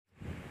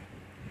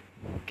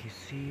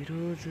किसी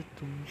रोज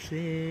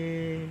तुमसे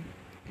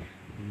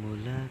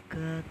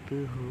मुलाकात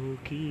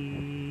होगी,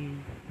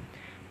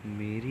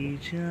 मेरी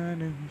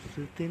जान उस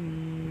दिन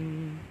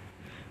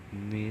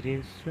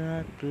मेरे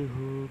साथ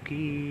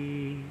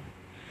होगी।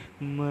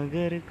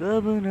 मगर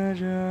कब न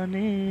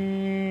जाने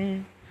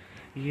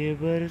ये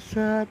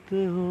बरसात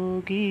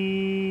होगी।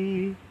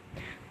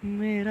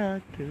 मेरा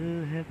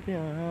दिल है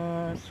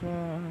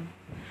प्यासा,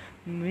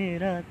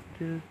 मेरा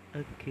दिल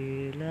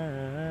अकेला।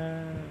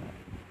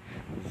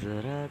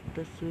 जरा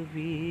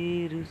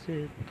तस्वीर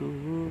से तू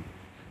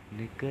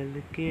निकल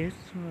के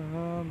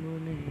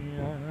सामने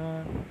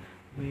आ,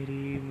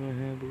 मेरी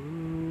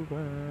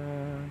महबूबा।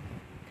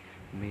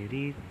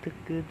 मेरी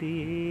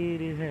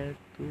तकदीर है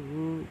तू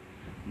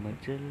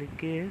मचल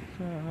के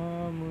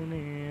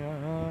सामने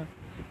आ,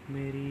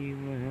 मेरी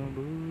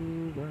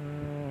महबूबा,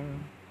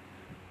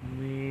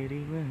 मेरी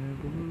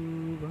महबूबा।